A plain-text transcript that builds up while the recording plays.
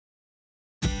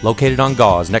Located on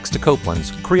Gauze next to Copeland's,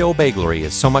 Creole Bagelry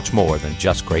is so much more than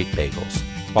just great bagels.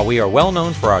 While we are well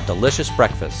known for our delicious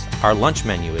breakfasts, our lunch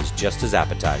menu is just as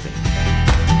appetizing.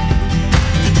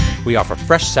 We offer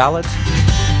fresh salads,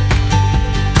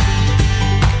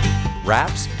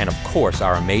 wraps, and of course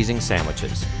our amazing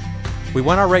sandwiches. We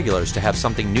want our regulars to have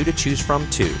something new to choose from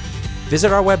too.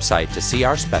 Visit our website to see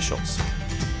our specials.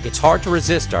 It's hard to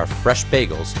resist our fresh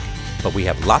bagels, but we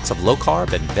have lots of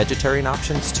low-carb and vegetarian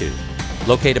options too.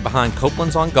 Located behind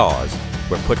Copeland's on Gauze,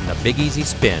 we're putting a big easy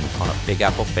spin on a Big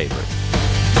Apple favorite.